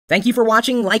Thank you for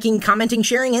watching, liking, commenting,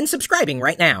 sharing, and subscribing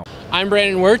right now. I'm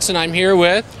Brandon Wirtz, and I'm here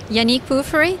with Yanick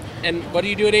Pouffary. And what do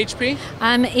you do at HP?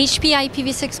 I'm HP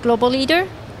IPv6 Global Leader,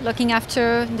 looking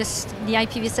after the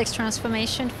IPv6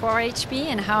 transformation for HP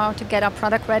and how to get our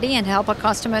product ready and help our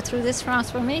customer through this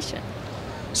transformation.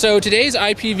 So today's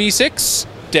IPv6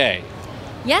 day.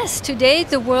 Yes, today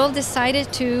the world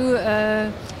decided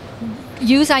to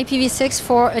use IPv6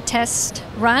 for a test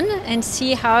run and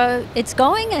see how it's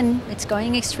going, and it's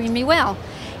going extremely well.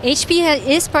 HP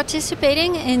is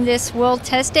participating in this World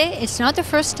Test Day. It's not the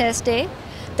first test day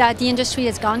that the industry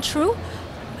has gone through.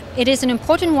 It is an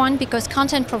important one because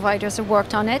content providers have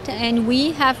worked on it, and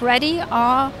we have ready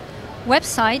our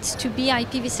websites to be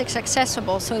IPv6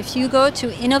 accessible. So if you go to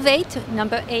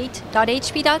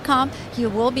innovate8.hp.com,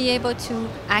 you will be able to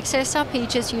access our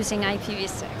pages using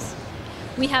IPv6.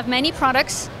 We have many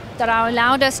products that are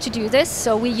allowed us to do this.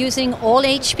 So we're using all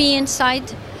HP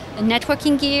inside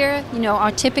networking gear,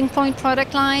 our tipping point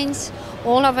product lines,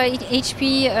 all of our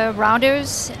HP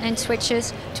routers and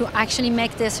switches to actually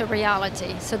make this a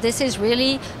reality. So this is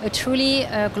really a truly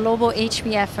global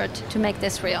HP effort to make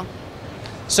this real.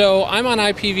 So I'm on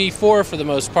IPv4 for the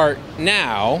most part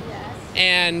now, yes.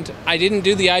 And I didn't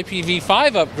do the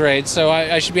IPv5 upgrade, so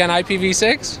I should be on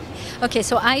IPv6? Okay,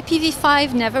 so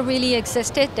IPv5 never really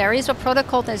existed. There is a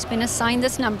protocol that's been assigned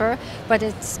this number, but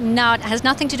has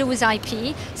nothing to do with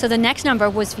IP. So the next number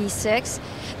was V6.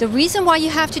 The reason why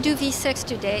you have to do V6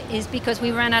 today is because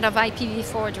we ran out of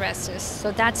IPv4 addresses.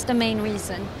 So that's the main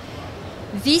reason.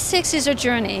 V6 is a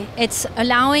journey. It's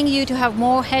allowing you to have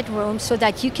more headroom so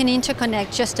that you can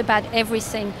interconnect just about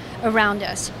everything around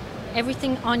us.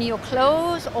 Everything on your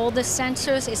clothes, all the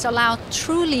sensors, is allowed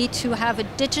truly to have a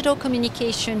digital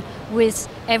communication with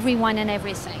everyone and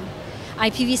everything.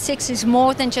 IPv6 is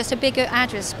more than just a bigger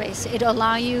address space. It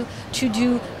allows you to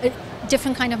do a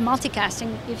different kind of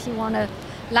multicasting if you want to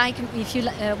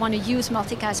use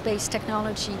multicast-based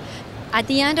technology. At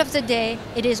the end of the day,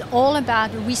 it is all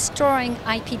about restoring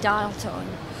IP dial tone.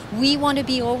 We want to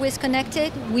be always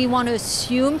connected. We want to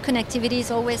assume connectivity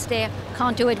is always there.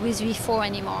 Can't do it with V4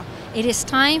 anymore. It is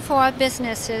time for our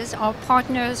businesses, our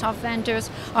partners, our vendors,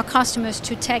 our customers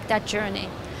to take that journey.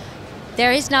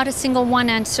 There is not a single one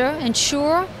answer. And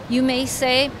sure, you may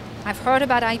say, I've heard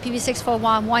about IPv6 for a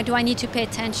while. Why do I need to pay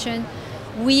attention?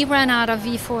 We ran out of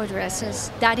V4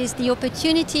 addresses. That is the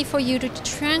opportunity for you to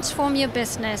transform your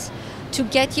business, to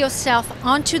get yourself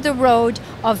onto the road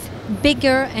of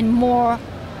bigger and more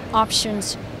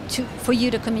options for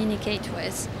you to communicate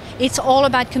with. It's all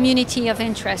about community of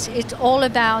interest. It's all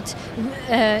about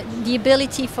the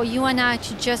ability for you and I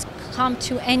to just come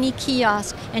to any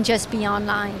kiosk and just be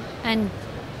online and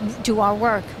do our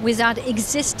work without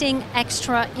existing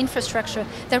extra infrastructure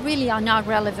that really are not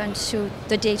relevant to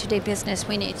the day-to-day business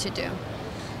we need to do.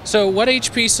 So what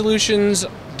HP solutions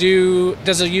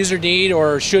does a user need,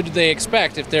 or should they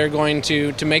expect if they're going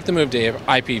to make the move to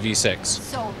IPv6?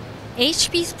 So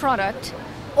HP's product,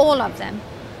 all of them,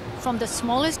 from the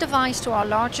smallest device to our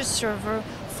largest server,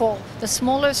 for the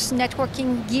smallest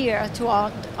networking gear to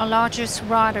our largest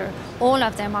router, all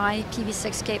of them are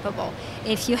IPv6 capable.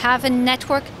 If you have a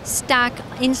network stack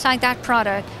inside that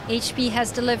product, HP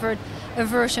has delivered a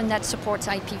version that supports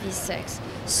IPv6.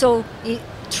 So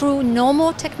through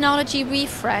normal technology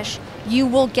refresh, you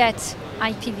will get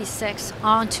IPv6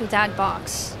 onto that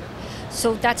box.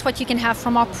 So that's what you can have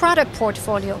from our product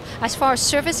portfolio. As far as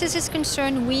services is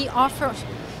concerned, we offer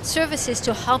services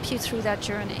to help you through that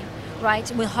journey, right?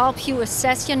 We'll help you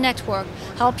assess your network,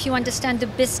 help you understand the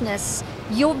business,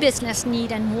 your business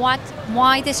need, and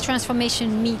why this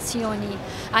transformation meets your need.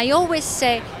 I always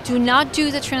say, do not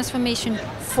do the transformation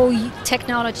for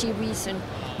technology reason.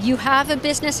 You have a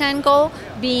business angle,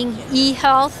 being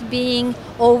e-health, being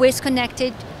always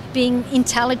connected, being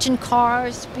intelligent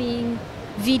cars, being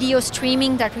video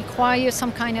streaming that requires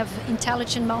some kind of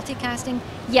intelligent multicasting.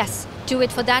 Yes, do it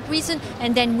for that reason,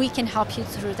 and then we can help you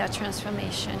through that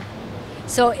transformation.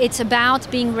 So it's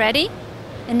about being ready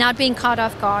and not being caught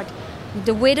off guard.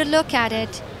 The way to look at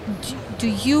it, do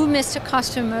you, Mr.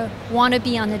 Customer, want to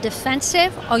be on the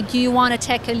defensive, or do you want to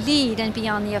take a lead and be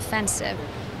on the offensive?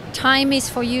 Time is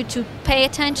for you to pay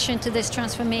attention to this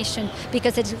transformation,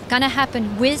 because it's going to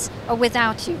happen with or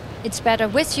without you. It's better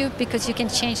with you because you can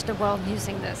change the world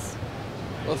using this.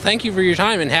 Well, thank you for your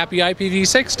time, and happy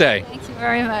IPv6 Day. Thank you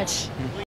very much.